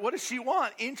work. What does she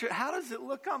want? How does it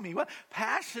look on me? What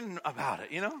passion about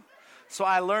it, you know? So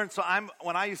I learned.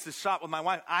 When I used to shop with my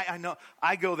wife, I know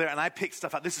I go there and I pick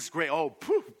stuff out. This is great. Oh,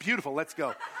 beautiful. Let's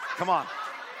go. Come on.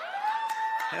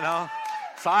 You know?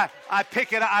 So I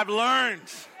pick it up.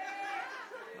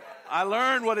 I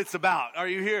learned what it's about. Are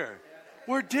you here?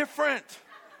 We're different.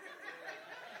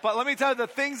 But let me tell you, the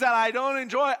things that I don't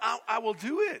enjoy, I will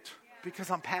do it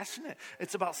because I'm passionate.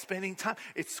 It's about spending time.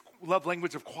 It's love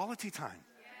language of quality time.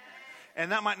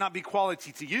 And that might not be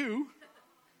quality to you.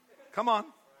 Come on.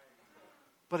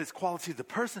 But it's quality to the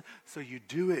person. So you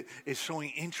do it. It's showing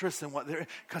interest in what they're,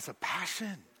 because of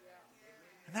passion.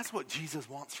 And that's what Jesus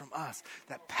wants from us.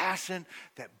 That passion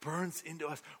that burns into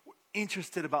us. We're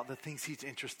interested about the things he's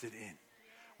interested in.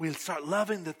 We'll start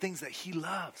loving the things that he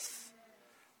loves.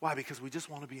 Why? Because we just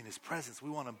want to be in his presence. We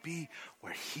want to be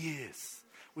where he is.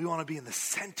 We want to be in the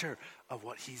center of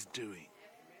what he's doing.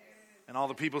 And all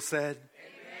the people said,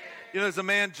 you know, there's a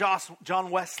man,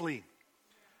 John Wesley.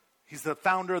 He's the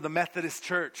founder of the Methodist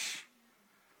Church.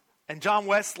 And John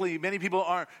Wesley, many people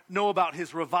know about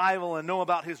his revival and know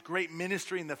about his great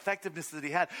ministry and the effectiveness that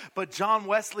he had. But John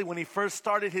Wesley, when he first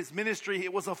started his ministry,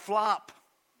 it was a flop.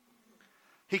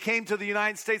 He came to the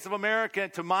United States of America,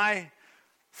 to my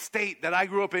state that I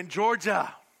grew up in,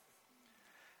 Georgia.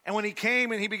 And when he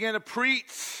came and he began to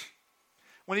preach,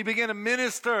 when he began to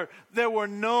minister, there were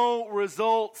no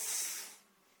results.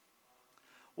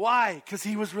 Why? Because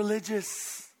he was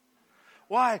religious.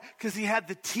 Why? Because he had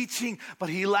the teaching, but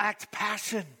he lacked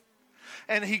passion.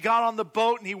 And he got on the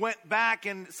boat and he went back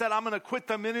and said, I'm going to quit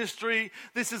the ministry.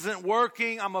 This isn't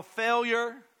working. I'm a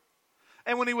failure.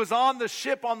 And when he was on the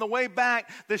ship on the way back,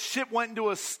 the ship went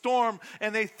into a storm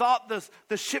and they thought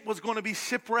the ship was going to be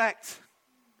shipwrecked.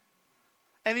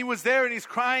 And he was there and he's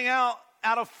crying out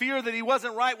of fear that he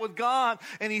wasn't right with God.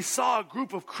 And he saw a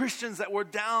group of Christians that were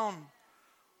down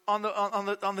on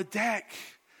the deck.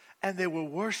 And they were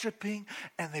worshiping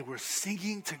and they were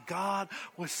singing to God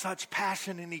with such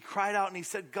passion. And he cried out and he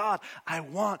said, God, I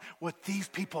want what these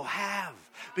people have.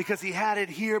 Because he had it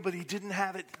here, but he didn't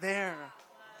have it there.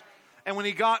 And when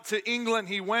he got to England,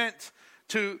 he went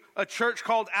to a church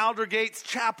called Aldersgate's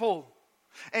Chapel.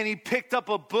 And he picked up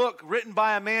a book written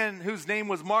by a man whose name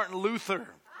was Martin Luther.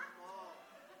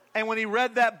 And when he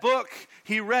read that book,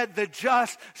 he read, the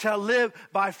just shall live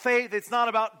by faith. It's not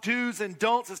about do's and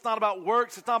don'ts. It's not about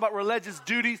works. It's not about religious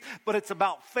duties. But it's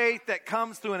about faith that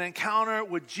comes through an encounter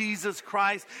with Jesus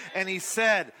Christ. And he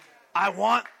said, I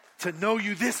want to know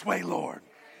you this way, Lord.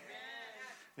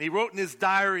 And he wrote in his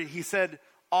diary, he said,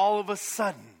 all of a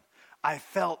sudden, I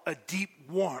felt a deep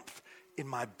warmth in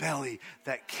my belly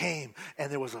that came, and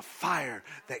there was a fire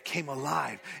that came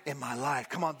alive in my life.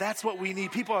 Come on, that's what we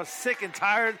need. People are sick and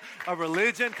tired of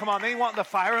religion. Come on, they want the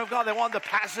fire of God. They want the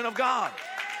passion of God.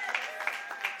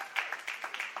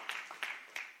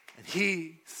 And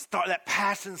that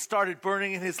passion started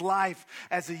burning in his life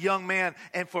as a young man.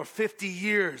 And for 50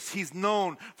 years, he's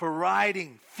known for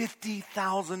riding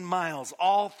 50,000 miles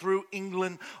all through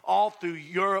England, all through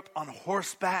Europe on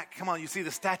horseback. Come on, you see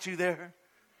the statue there?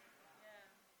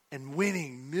 And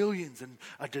winning millions, and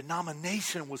a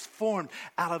denomination was formed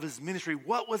out of his ministry.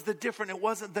 What was the difference? It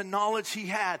wasn't the knowledge he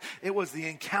had. It was the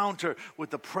encounter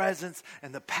with the presence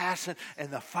and the passion and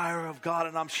the fire of God.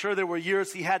 And I'm sure there were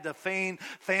years he had to fan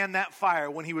that fire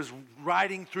when he was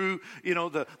riding through,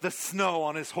 the snow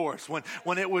on his horse.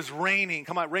 When it was raining.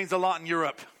 Come on, it rains a lot in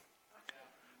Europe.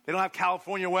 They don't have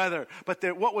California weather. But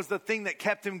what was the thing that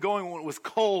kept him going when it was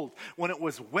cold, when it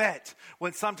was wet,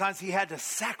 when sometimes he had to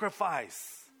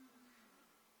sacrifice?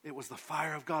 It was the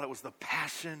fire of God. It was the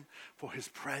passion for his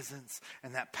presence.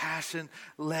 And that passion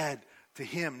led to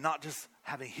him not just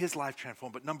having his life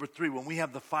transformed, but number 3, when we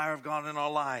have the fire of God in our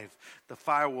life, the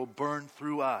fire will burn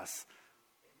through us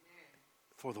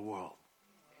for the world.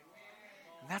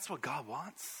 And that's what God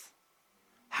wants.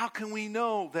 How can we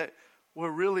know that we're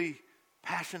really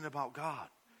passionate about God?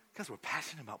 Because we're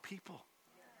passionate about people.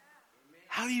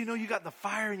 How do you know you got the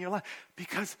fire in your life?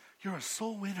 Because you're a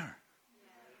soul winner.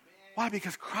 Why?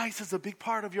 Because Christ is a big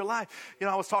part of your life. You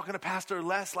know, I was talking to Pastor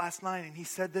Les last night, and he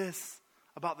said this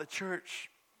about the church.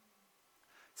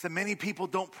 He said many people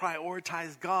don't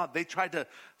prioritize God. They try to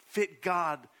fit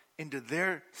God into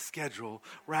their schedule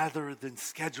rather than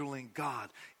scheduling God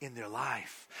in their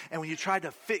life. And when you try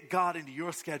to fit God into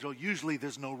your schedule, usually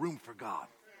there's no room for God.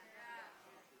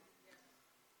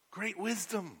 Great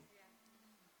wisdom.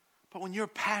 But when you're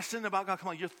passionate about God, come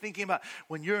on, you're thinking about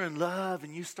when you're in love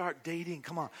and you start dating,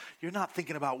 come on, you're not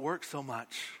thinking about work so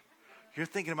much. You're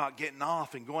thinking about getting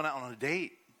off and going out on a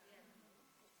date.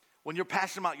 When you're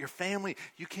passionate about your family,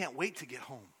 you can't wait to get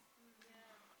home.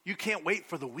 You can't wait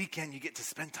for the weekend you get to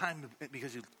spend time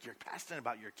because you're passionate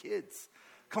about your kids.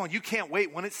 Come on, you can't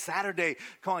wait when it's Saturday.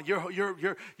 Come on,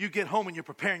 you get home and you're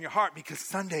preparing your heart because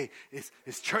Sunday is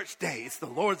church day. It's the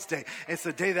Lord's day. It's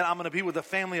the day that I'm going to be with the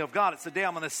family of God. It's the day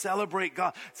I'm going to celebrate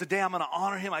God. It's the day I'm going to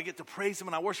honor Him. I get to praise Him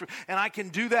and I worship Him. And I can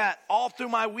do that all through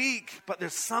my week. But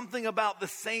there's something about the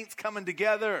saints coming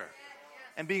together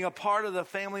and being a part of the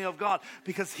family of God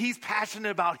because He's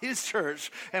passionate about His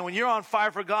church. And when you're on fire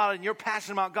for God and you're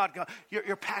passionate about God,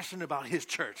 you're passionate about His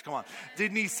church. Come on.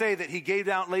 Didn't He say that He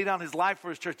laid down His life for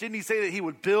His church? Didn't He say that He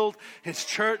would build His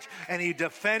church and He'd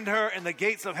defend her and the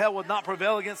gates of hell would not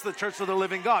prevail against the church of the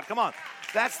living God? Come on.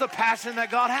 That's the passion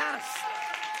that God has.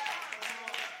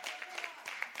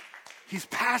 He's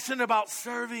passionate about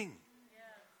serving.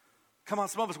 Come on,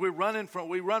 some of us, we run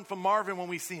from Marvin when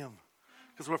we see him.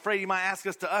 Because we're afraid he might ask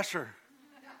us to usher.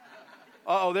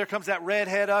 Uh-oh, there comes that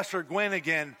redhead usher, Gwen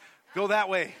again. Go that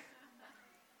way.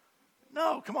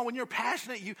 No, come on, when you're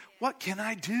passionate, what can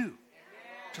I do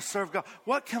to serve God?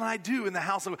 What can I do in the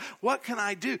house of God? What can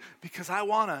I do? Because I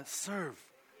want to serve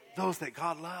those that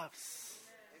God loves.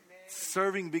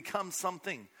 Serving becomes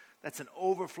something that's an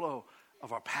overflow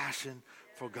of our passion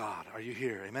for God. Are you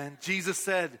here? Amen. Jesus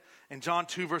said in John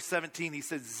 2 verse 17, He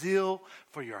said, zeal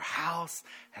for your house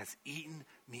has eaten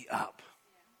me up.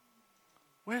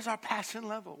 Where's our passion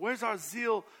level? Where's our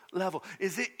zeal level?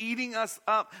 Is it eating us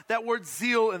up? That word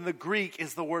zeal in the Greek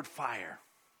is the word fire.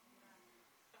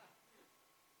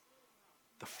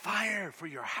 The fire for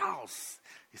your house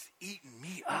is eating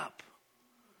me up.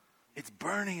 It's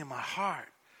burning in my heart.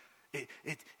 I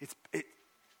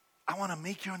want to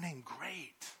make your name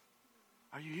great.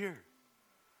 Are you here?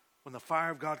 When the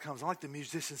fire of God comes, I like the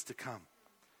musicians to come.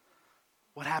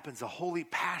 What happens? A holy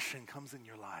passion comes in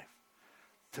your life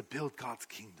to build God's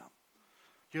kingdom.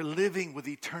 You're living with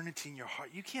eternity in your heart.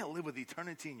 You can't live with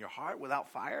eternity in your heart without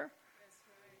fire,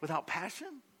 without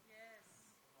passion.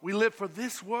 We live for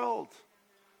this world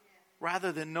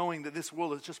rather than knowing that this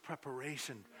world is just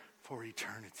preparation for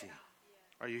eternity.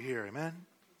 Are you here? Amen?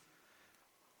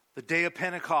 The day of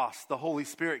Pentecost, the Holy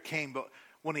Spirit came, but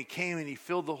when He came and He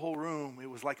filled the whole room, it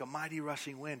was like a mighty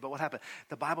rushing wind. But what happened?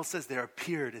 The Bible says there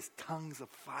appeared as tongues of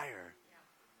fire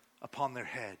upon their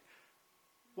head.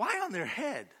 Why on their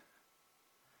head?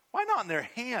 Why not on their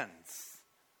hands?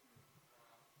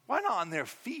 Why not on their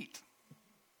feet?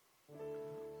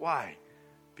 Why?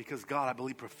 Because God, I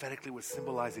believe prophetically was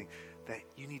symbolizing that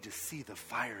you need to see the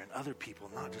fire in other people,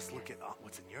 not just look at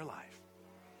what's in your life.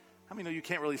 How many know you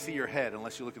can't really see your head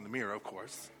unless you look in the mirror, of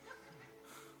course?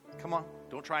 Come on,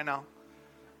 don't try now.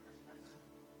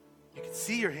 You can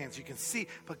see your hands, you can see,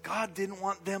 but God didn't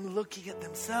want them looking at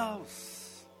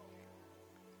themselves.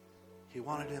 He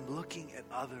wanted them looking at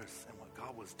others and what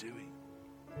God was doing.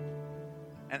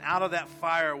 And out of that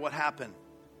fire, what happened?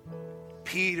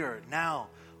 Peter, now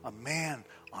a man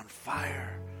on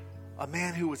fire, a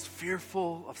man who was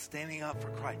fearful of standing up for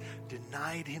Christ,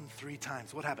 denied Him 3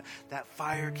 times. What happened? That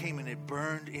fire came and it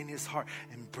burned in his heart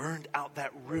and burned out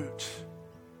that root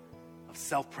of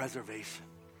self-preservation,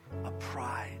 of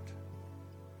pride.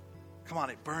 Come on,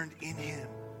 it burned in him.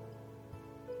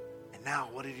 And now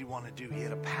what did he want to do? He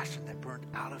had a passion that burned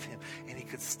out of him. And he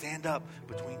could stand up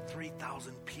between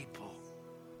 3,000 people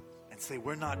and say,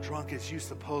 we're not drunk as you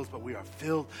suppose, but we are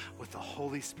filled with the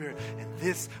Holy Spirit. And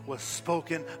this was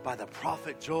spoken by the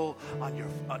prophet Joel on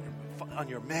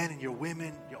your men and your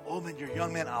women, your old men, your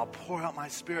young men. I'll pour out my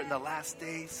Spirit in the last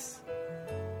days.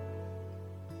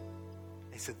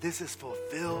 He said, this is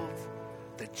fulfilled.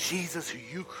 That Jesus, who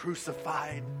you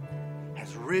crucified,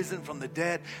 has risen from the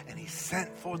dead, and He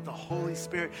sent forth the Holy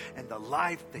Spirit, and the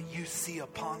life that you see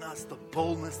upon us, the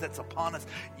boldness that's upon us,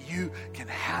 you can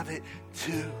have it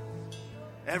too.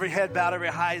 Every head bowed, every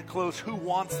eye closed. Who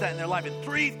wants that in their life? And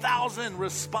 3,000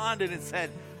 responded and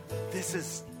said, this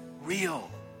is real.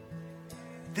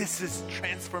 This is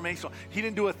transformational. He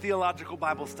didn't do a theological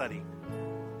Bible study.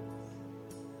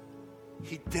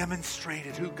 He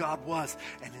demonstrated who God was,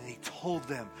 and then he told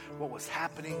them what was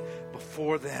happening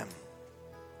before them.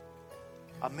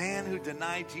 A man who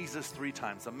denied Jesus 3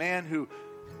 times, a man who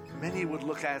many would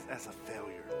look at as a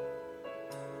failure.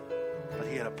 But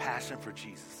he had a passion for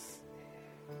Jesus.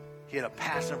 He had a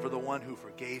passion for the one who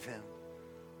forgave him.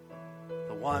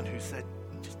 The one who said,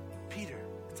 just, Peter,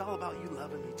 it's all about you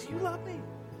loving me. Do you love me?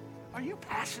 Are you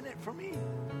passionate for me?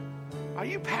 Are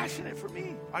you passionate for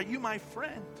me? Are you my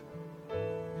friend?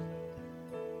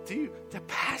 Do you have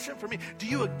passion for me? Do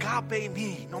you agape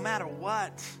me no matter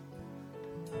what?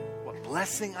 What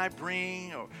blessing I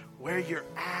bring, or where you're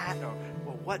at, or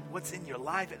what's in your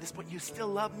life at this point, you still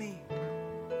love me?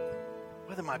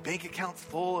 Whether my bank account's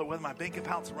full or whether my bank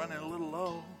account's running a little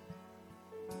low.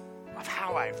 Of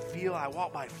how I feel, I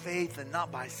walk by faith and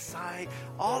not by sight.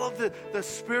 All of the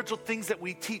spiritual things that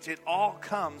we teach, it all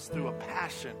comes through a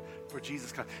passion for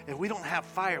Jesus Christ. If we don't have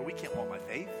fire, we can't walk by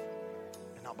faith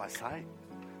and not by sight.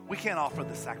 We can't offer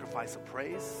the sacrifice of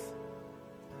praise.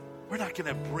 We're not going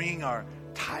to bring our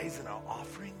tithes and our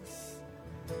offerings.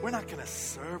 We're not going to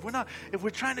serve. If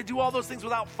we're trying to do all those things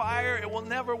without fire, it will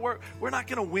never work. We're not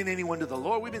going to win anyone to the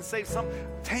Lord. We've been saved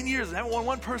 10 years and haven't won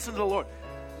one person to the Lord.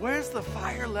 Where's the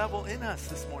fire level in us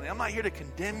this morning? I'm not here to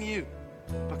condemn you.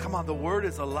 But come on, the word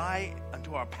is a light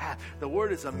unto our path. The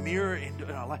word is a mirror in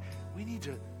our life. We need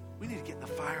to get the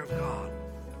fire of God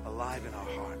alive in our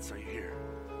hearts. Are you here?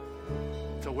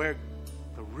 To where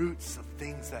the roots of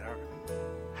things that are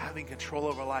having control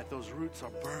over our life, those roots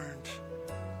are burned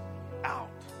out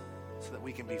so that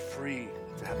we can be free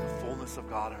to have the fullness of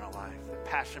God in our life. The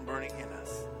passion burning in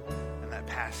us and that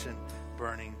passion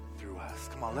burning through us.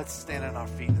 Come on, let's stand on our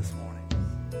feet this morning.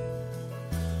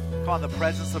 Come on, the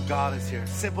presence of God is here.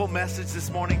 Simple message this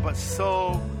morning, but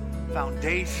so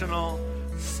foundational,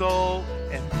 so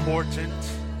important.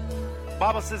 The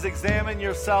Bible says, examine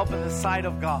yourself in the sight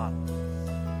of God.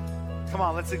 Come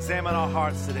on, let's examine our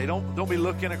hearts today. Don't be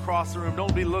looking across the room.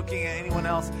 Don't be looking at anyone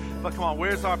else. But come on,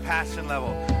 where's our passion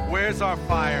level? Where's our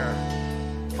fire?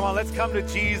 Come on, let's come to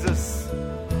Jesus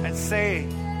and say,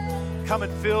 come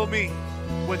and fill me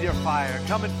with your fire.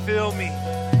 Come and fill me.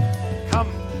 Come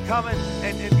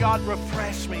and God,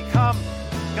 refresh me. Come,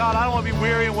 God, I don't want to be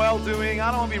weary and well-doing.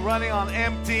 I don't want to be running on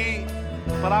empty.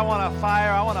 But I want a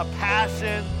fire. I want a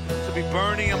passion to be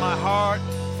burning in my heart,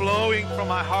 flowing from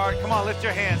my heart. Come on, lift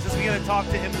your hands. Just begin to talk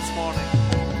to him this morning.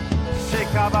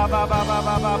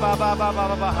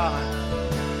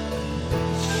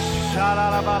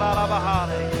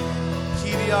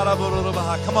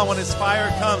 Come on, when his fire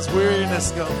comes,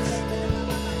 weariness goes.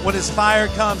 When his fire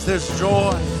comes, there's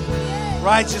joy,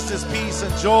 righteousness, peace,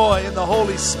 and joy in the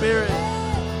Holy Spirit.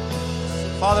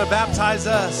 Father, baptize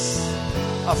us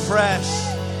afresh.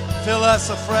 Fill us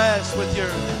afresh with your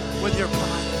fire, with your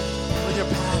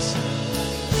passion.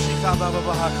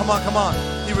 Come on.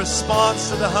 He responds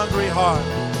to the hungry heart.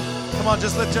 Come on,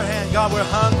 just lift your hand. God, we're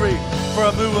hungry for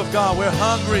a move of God. We're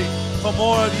hungry for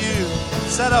more of you.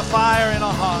 Set a fire in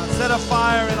our heart. Set a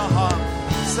fire in our heart.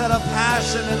 Set a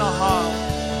passion in our heart.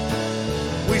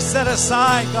 We set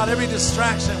aside, God, every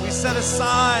distraction. We set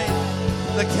aside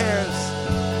the cares.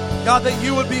 God, that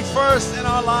you would be first in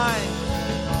our life.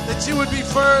 That you would be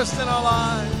first in our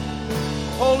life.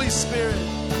 Holy Spirit,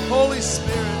 Holy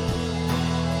Spirit,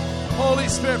 Holy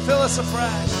Spirit, fill us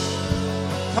afresh.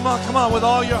 Come on, with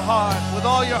all your heart, with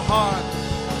all your heart.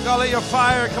 God, let your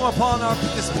fire come upon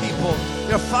this people.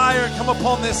 Your fire come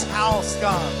upon this house,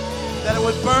 God. That it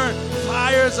would burn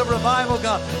fires of revival,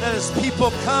 God. That as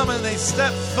people come and they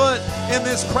step foot in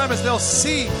this premise, they'll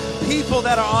see people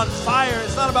that are on fire.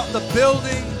 It's not about the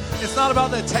building. It's not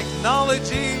about the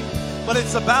technology. But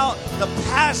it's about the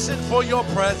passion for your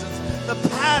presence. The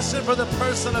passion for the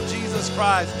person of Jesus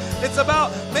Christ. It's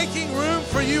about making room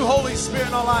for you, Holy Spirit,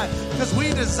 in our life. Because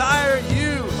we desire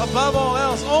you above all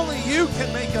else. Only you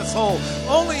can make us whole.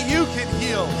 Only you can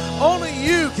heal. Only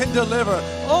you can deliver.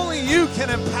 Only you can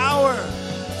empower.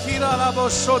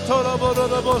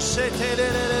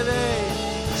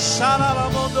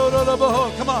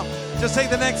 Come on, just take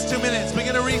the next 2 minutes.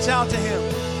 Begin to reach out to him.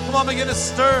 Come on, begin to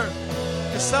stir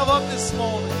yourself up this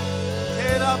morning.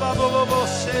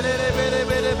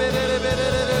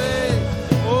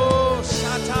 Oh,